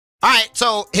All right,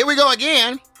 so here we go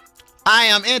again. I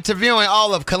am interviewing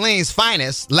all of Killeen's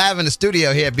finest live in the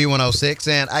studio here at B106,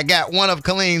 and I got one of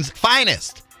Killeen's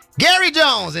finest, Gary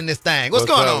Jones, in this thing. What's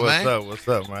going on, man? What's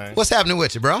up, man? What's happening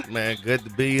with you, bro? Man, good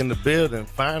to be in the building,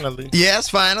 finally. Yes,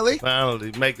 finally.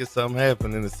 Finally, making something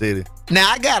happen in the city. Now,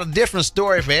 I got a different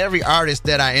story for every artist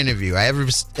that I interview.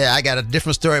 I got a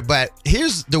different story, but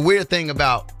here's the weird thing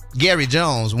about Gary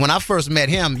Jones. When I first met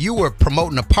him, you were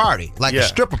promoting a party, like a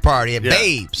stripper party at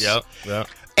Babes. Yep.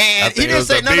 And he didn't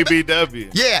say nothing BBW.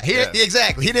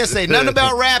 Exactly. He didn't say nothing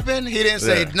about rapping. He didn't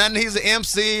say nothing. He's an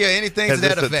MC or anything to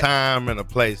that effect. There's a time and a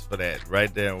place for that.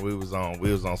 Right there, we was on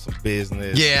some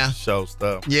business, show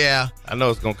stuff. Yeah, I know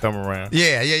it's gonna come around.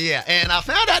 Yeah. And I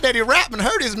found out that he rapped and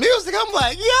heard his music. I'm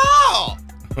like, yo,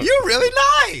 you're really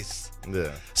nice.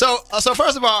 Yeah. So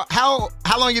first of all, how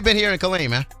long you been here in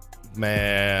Killeen, man?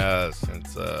 Man,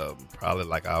 since probably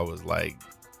like I was like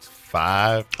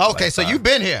 5. Okay, like so 5. you've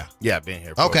been here. Yeah, I've been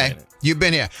here for a minute. You've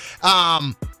been here.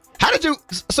 How did you,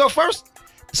 so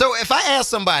if I ask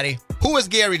somebody, who is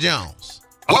Gary Jones?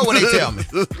 What would they tell me?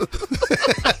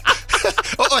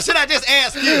 Or should I just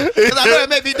ask you? Because I know there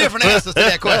may be different answers to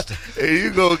that question. Hey,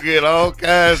 you gonna get all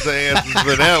kinds of answers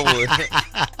for that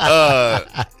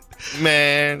one.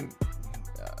 Man,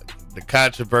 the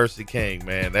controversy king,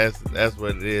 man. That's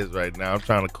what it is right now. I'm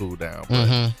trying to cool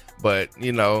down. But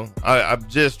you know, I'm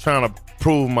just trying to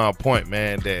prove my point,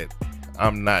 man, that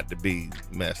I'm not to be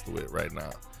messed with right now.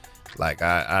 Like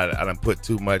I done put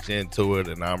too much into it,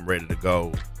 and I'm ready to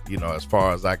go. You know, as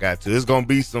far as I got to. There's gonna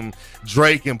be some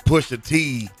Drake and Pusha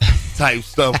T type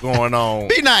stuff going on.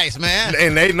 Be nice, man.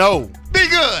 And they know. Be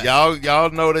good.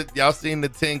 Y'all know that. Y'all seen the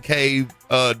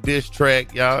 10K diss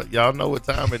track. Y'all know what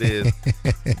time it is.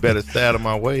 Better stay out of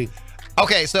my way.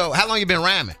 Okay, so how long you been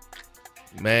rhyming?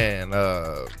 Man,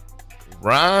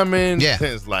 rhyming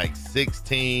since like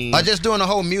 16. Or just doing the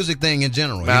whole music thing in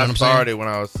general. Man, I started when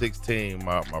I was 16.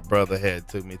 My brother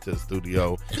took me to the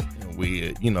studio, and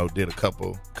we did a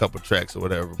couple tracks or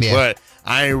whatever. Yeah. But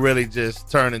I ain't really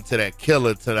just turned into that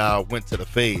killer till I went to the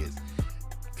feds,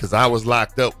 because I was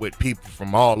locked up with people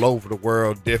from all over the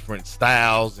world, different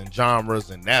styles and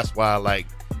genres, and that's why like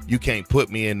you can't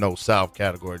put me in no South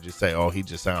category. Just say, oh, he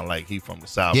just sound like he from the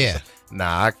South. Yeah.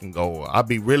 Nah, I can go. I'll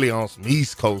be really on some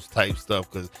East Coast type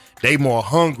stuff because they more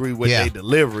hungry with their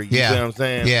delivery. You know what I'm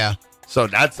saying? Yeah. So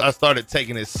I started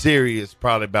taking it serious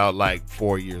probably about like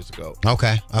 4 years ago.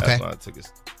 Okay. That's when I took it.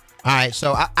 All right,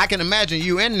 so I can imagine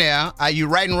you in there. Are you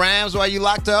writing rhymes while you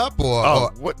locked up,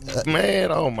 what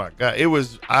man? Oh my God! It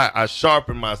was I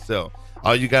sharpened myself.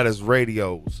 All you got is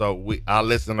radio, so I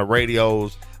listen to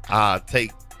radios. I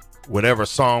take whatever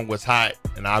song was hot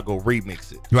and I'll go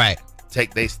remix it. Right.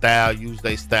 Take their style, use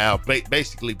their style,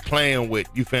 basically playing with,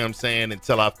 you feel what I'm saying,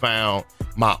 until I found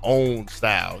my own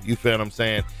style. You feel what I'm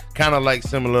saying? Kind of like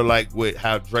similar like with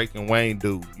how Drake and Wayne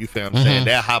do. You feel what I'm saying?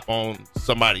 They'll hop on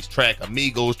somebody's track,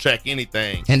 Amigos track,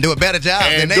 anything. And do a better job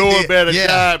than they did. And do a better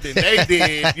job than they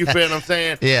did. You feel what I'm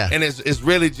saying? Yeah. And it's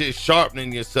really just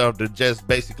sharpening yourself to just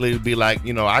basically be like,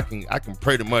 I can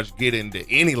pretty much get into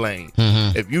any lane.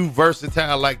 If you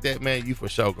versatile like that, man, you for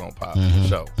sure gonna pop. For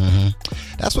sure.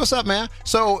 That's what's up, man.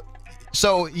 So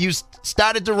you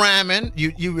started the rhyming.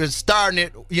 You were starting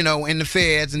it, in the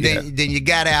feds, and then you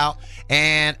got out.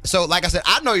 And so, like I said,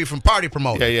 I know you from party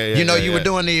promoting. You were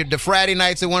doing the Friday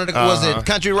nights at one of the was it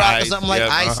Country Rock Ice, or something like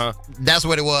Ice? That's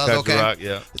what it was. Country okay. Rock,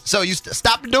 yeah. So you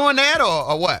stopped doing that,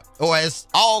 or what? Or it's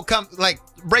all come like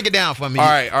break it down for me. All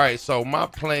right. So my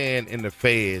plan in the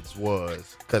feds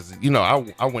was, because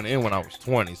I went in when I was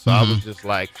 20, so I was just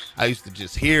like, I used to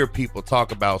just hear people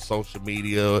talk about social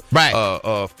media, right?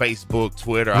 Facebook,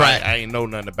 Twitter. Right. I ain't know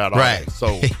nothing about all that.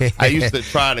 So I used to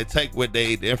try to take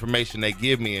the information they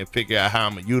give me and figure out how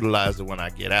I'm gonna utilize it when I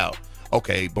get out.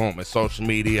 Okay, boom, in social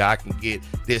media, I can get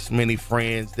this many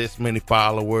friends, this many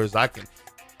followers. I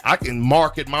can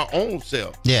market my own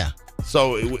self. Yeah.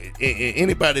 So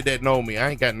anybody that know me,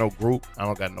 I ain't got no group. I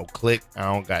don't got no clique. I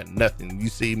don't got nothing. You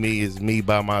see me as me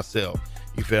by myself.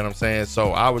 You feel what I'm saying?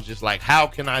 So I was just like, how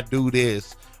can I do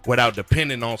this without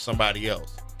depending on somebody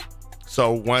else?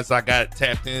 So once I got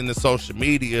tapped into social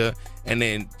media, and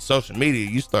then social media,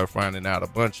 you start finding out a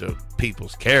bunch of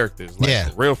people's characters,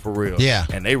 like for real. Yeah.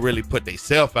 And they really put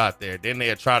themselves out there. Then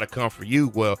they'll try to come for you.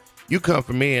 Well, you come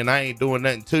for me and I ain't doing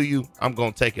nothing to you. I'm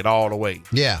going to take it all away.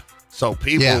 Yeah. So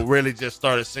people really just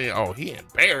started saying, oh, he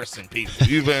embarrassing people.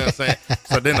 You know what I'm saying?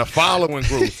 So then the following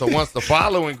grew. So once the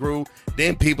following grew,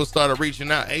 then people started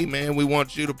reaching out. Hey, man, we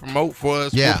want you to promote for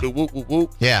us. Yeah. Whoop, whoop,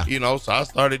 whoop. Yeah. So I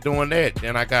started doing that.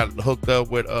 Then I got hooked up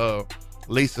with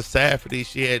Lisa Safety.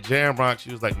 She had Jamrock.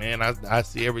 She was like, man, I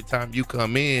see every time you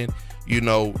come in, you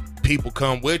know, people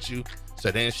come with you.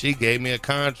 So then she gave me a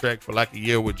contract for like a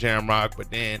year with Jamrock.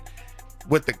 But then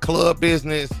with the club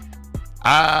business,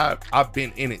 I've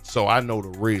been in it, so I know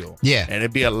the real. Yeah. And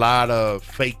it'd be a lot of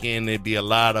faking, it'd be a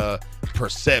lot of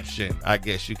perception, I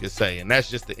guess you could say. And that's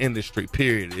just the industry,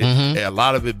 period. A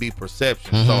lot of it be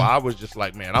perception. So I was just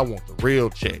like, man, I want the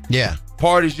real check. Yeah.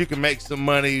 Parties, you can make some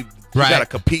money. You Right. gotta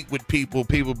compete with people.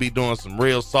 People be doing some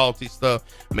real salty stuff,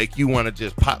 make you want to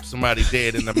just pop somebody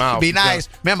dead in the mouth. Be nice.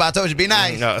 Remember, I told you, be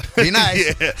nice. Be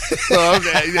nice. Yeah. So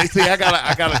see, I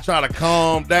gotta try to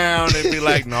calm down and be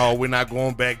like, no, we're not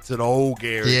going back to the old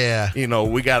Gary. Yeah. You know,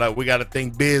 we gotta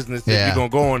think business if you're gonna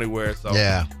go anywhere. So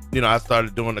yeah. You know, I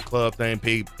started doing the club thing.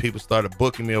 People started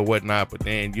booking me or whatnot. But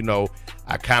then, you know,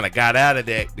 I kind of got out of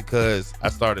that because I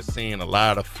started seeing a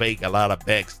lot of fake, a lot of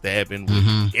backstabbing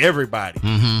with everybody,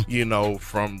 you know,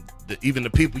 from even the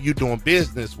people you doing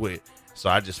business with. So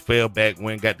I just fell back,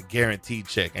 went, got the guaranteed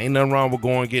check. Ain't nothing wrong with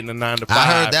going getting a 9 to 5. I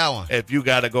heard that one. If you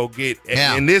got to go get,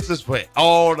 and this is for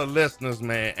all the listeners,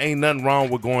 man. Ain't nothing wrong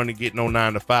with going to get no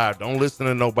 9 to 5. Don't listen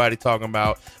to nobody talking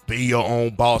about be your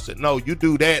own boss. No, you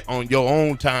do that on your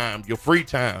own time, your free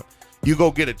time. You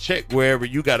go get a check wherever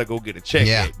you got to go get a check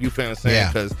at. You feel what I'm saying?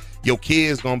 Because your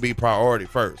kid's going to be priority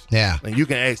first. Yeah. And you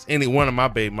can ask any one of my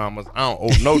baby mamas. I don't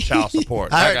owe no child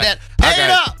support. I heard that. Pay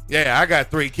it up. Yeah, I got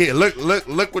 3 kids.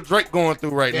 Look what Drake going through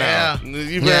right now.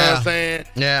 You know what I'm saying?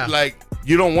 Yeah. Like,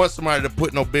 you don't want somebody to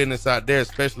put no business out there,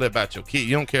 especially about your kid.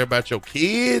 You don't care about your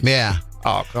kids? Yeah.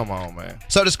 Oh, come on, man.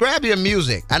 So describe your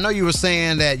music. I know you were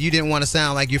saying that you didn't want to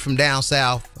sound like you're from down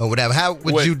south or whatever. How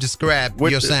would you describe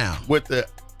your sound?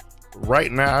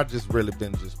 Right now, I just really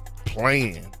been just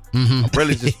playing. I've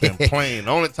really just been playing.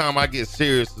 The only time I get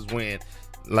serious is when,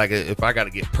 like, if I got to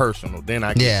get personal, then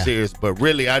I get serious. But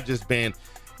really, I just been,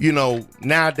 you know,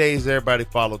 nowadays everybody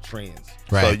follow trends.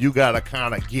 Right. So you got to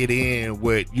kind of get in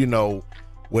with, you know,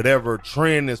 whatever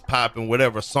trend is popping,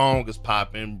 whatever song is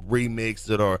popping, remix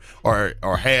it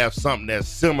or have something that's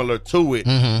similar to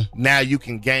it. Now you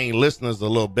can gain listeners a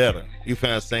little better. You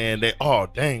feel what I'm saying? They, oh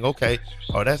dang, okay,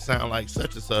 oh that sound like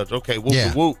such and such. Okay,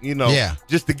 whoop whoop, you know,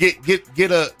 just to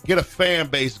get a fan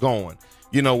base going.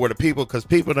 You know, where the people, because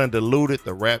people done diluted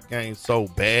the rap game so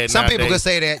bad. Some nowadays. people could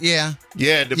say that, yeah.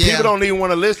 Yeah, people don't even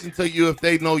want to listen to you if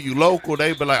they know you local.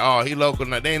 They be like, oh, he local.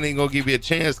 Now, they ain't even going to give you a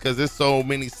chance because there's so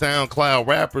many SoundCloud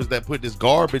rappers that put this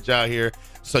garbage out here.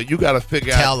 So you got to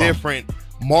figure out different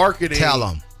marketing. Tell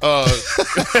them.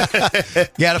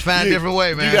 Gotta find a different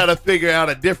way, man. You gotta figure out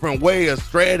a different way, a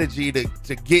strategy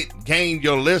to gain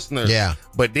your listeners. Yeah.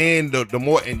 But then the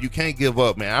more, and you can't give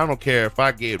up, man. I don't care if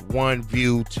I get 1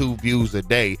 view, 2 views a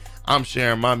day. I'm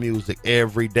sharing my music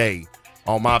every day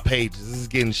on my pages. This is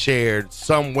getting shared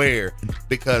somewhere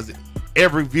because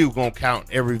every view gonna count,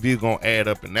 every view gonna add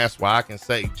up, and that's why I can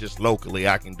say just locally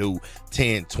I can do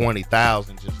 10,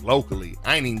 20,000 just locally.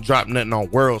 I ain't even dropped nothing on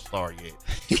World Star yet.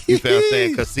 You feel what I'm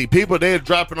saying? Because see, people, they're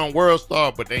dropping on World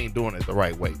Star, but they ain't doing it the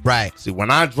right way. Right. See, when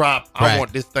I drop, I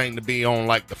want this thing to be on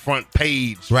like the front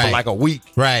page for like a week.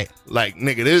 Right. Like,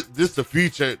 nigga, this the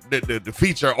feature, the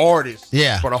feature artist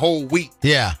for the whole week.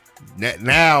 Yeah.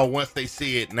 Now, once they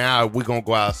see it, now we're gonna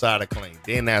go outside and clean.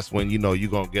 Then that's when, you know, you're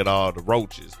gonna get all the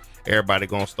roaches. Everybody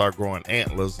gonna start growing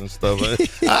antlers and stuff.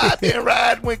 I've been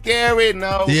riding with Gary.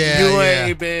 No, you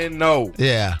ain't been. No,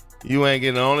 you ain't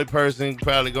getting. The only person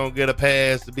probably gonna get a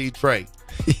pass to be Trey.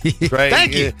 Trey,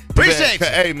 thank you, appreciate you.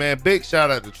 Hey man, big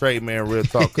shout out to Trey, man. Real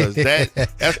talk, because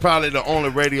that's probably the only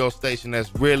radio station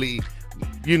that's really,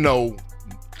 you know,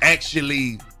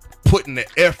 actually putting the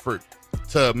effort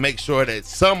to make sure that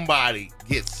somebody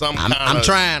gets some kind of... I'm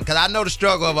trying, because I know the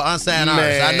struggle of an unsigned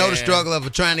artist. I know the struggle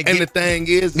of trying to get... And the thing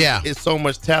is, it's so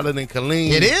much talent in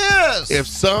Killeen. It is! If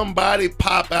somebody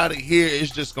pop out of here,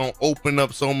 it's just going to open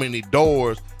up so many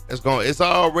doors. It's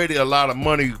already a lot of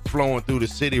money flowing through the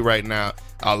city right now.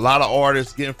 A lot of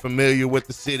artists getting familiar with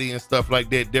the city and stuff like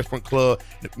that. Different club.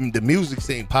 The music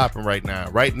scene popping right now.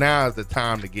 Right now is the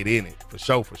time to get in it. For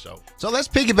sure, for sure. So let's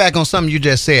piggyback on something you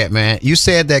just said, man. You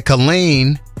said that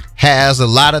Killeen has a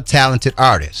lot of talented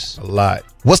artists. A lot.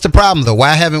 What's the problem, though?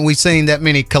 Why haven't we seen that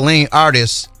many Killeen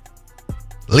artists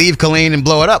leave Killeen and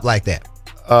blow it up like that?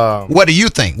 What do you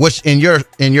think? What's in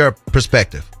your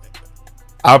perspective?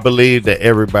 I believe that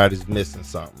everybody's missing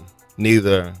something.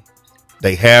 Neither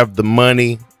they have the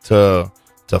money to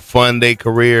fund their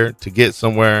career to get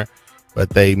somewhere, but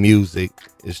their music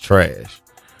is trash,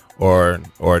 or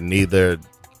neither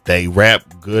they rap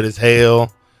good as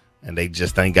hell and they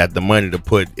just ain't got the money to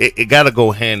put it. It got to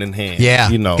go hand in hand. Yeah,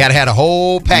 you know, gotta have the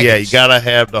whole package. Yeah, you gotta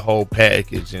have the whole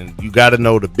package, and you gotta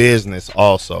know the business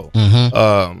also.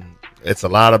 It's a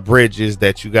lot of bridges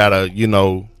that you gotta, you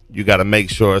know, You got to make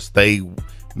sure it stay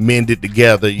mended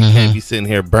together. You can't be sitting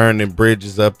here burning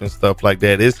bridges up and stuff like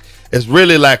that. It's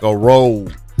really like a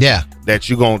road. Yeah. That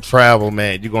you're going to travel,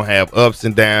 man. You're going to have ups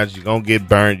and downs. You're going to get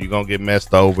burned. You're going to get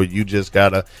messed over. You just got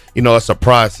to, it's a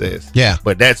process. Yeah.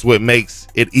 But that's what makes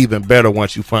it even better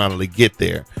once you finally get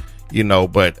there,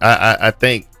 But I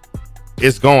think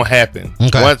it's going to happen.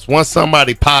 Okay. Once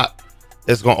somebody pop,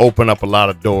 it's going to open up a lot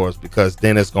of doors, because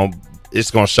then it's going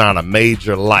to shine a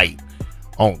major light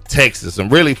on Texas.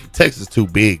 And really, Texas too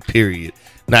big, period,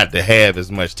 not to have as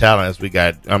much talent as we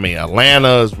got. I mean,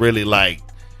 Atlanta is really like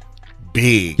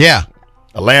big. Yeah.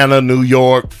 Atlanta, New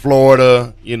York,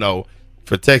 Florida,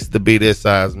 for Texas to be this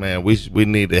size, man, we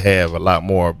need to have a lot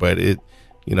more, but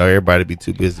everybody be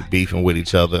too busy beefing with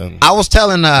each other. I was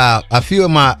telling a few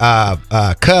of my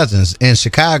cousins in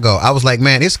Chicago, I was like,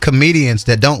 man, it's comedians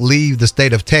that don't leave the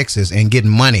state of Texas and get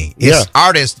money. It's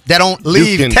artists that don't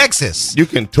leave Texas. You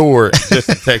can tour just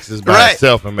in Texas by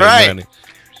itself and make money.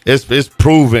 It's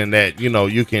proven that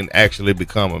you can actually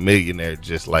become a millionaire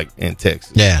just like in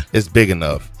Texas. Yeah, it's big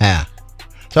enough. Yeah.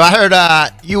 So I heard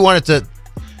you wanted to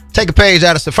take a page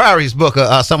out of Safari's book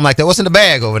or something like that. What's in the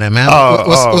bag over there, man?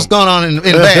 What's going on in the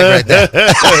bag right there?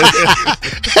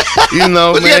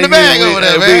 What's man, in the bag over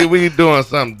there, man? We doing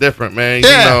something different, man.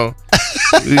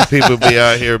 These people be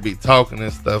out here be talking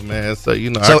and stuff, man. So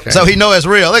so he know it's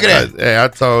real. Look at that. Hey, I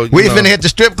told you. We finna hit the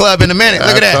strip club in a minute.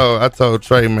 Look at that. I told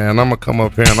Trey, man, I'm gonna come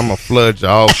up here and I'm gonna flood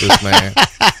your office, man.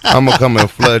 I'm gonna come and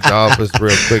flood your office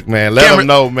real quick, man. Let them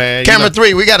know, man. Camera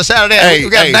 3, we got a shot of that. We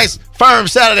got a nice firm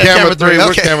shot of that. Camera 3.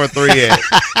 Where's camera 3 at?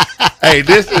 Hey,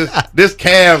 this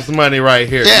Cavs money right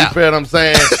here. Yeah. You feel what I'm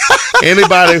saying?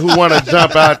 Anybody who want to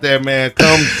jump out there, man,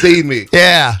 come see me.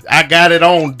 Yeah. I got it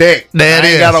on deck. There I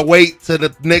ain't got to wait to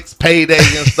the next payday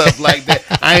and stuff like that.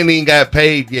 I ain't even got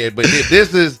paid yet, but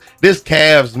this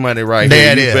Cavs money right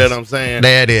here. You feel what I'm saying?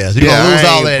 There it is. You're going to lose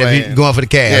all that if you're going for the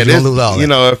Cavs. You're going to lose all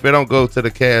that. If it don't go to the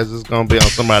Cavs, it's going to be on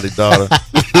somebody's daughter.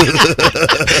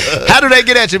 How do they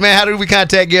get at you, man? How do we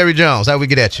contact Gary Jones? How do we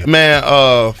get at you? Man,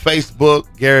 Facebook,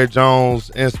 Gary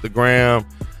Jones, Instagram,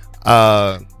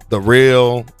 the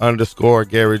real _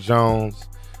 Gary Jones,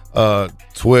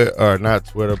 Twitter, or not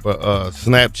Twitter, but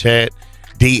Snapchat,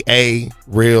 DA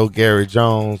real Gary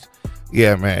Jones.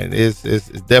 Yeah, man, it's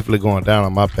definitely going down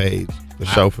on my page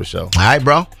for sure. All right,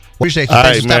 bro. Appreciate you.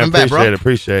 Thanks for stopping back, bro.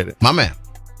 Appreciate it. My man.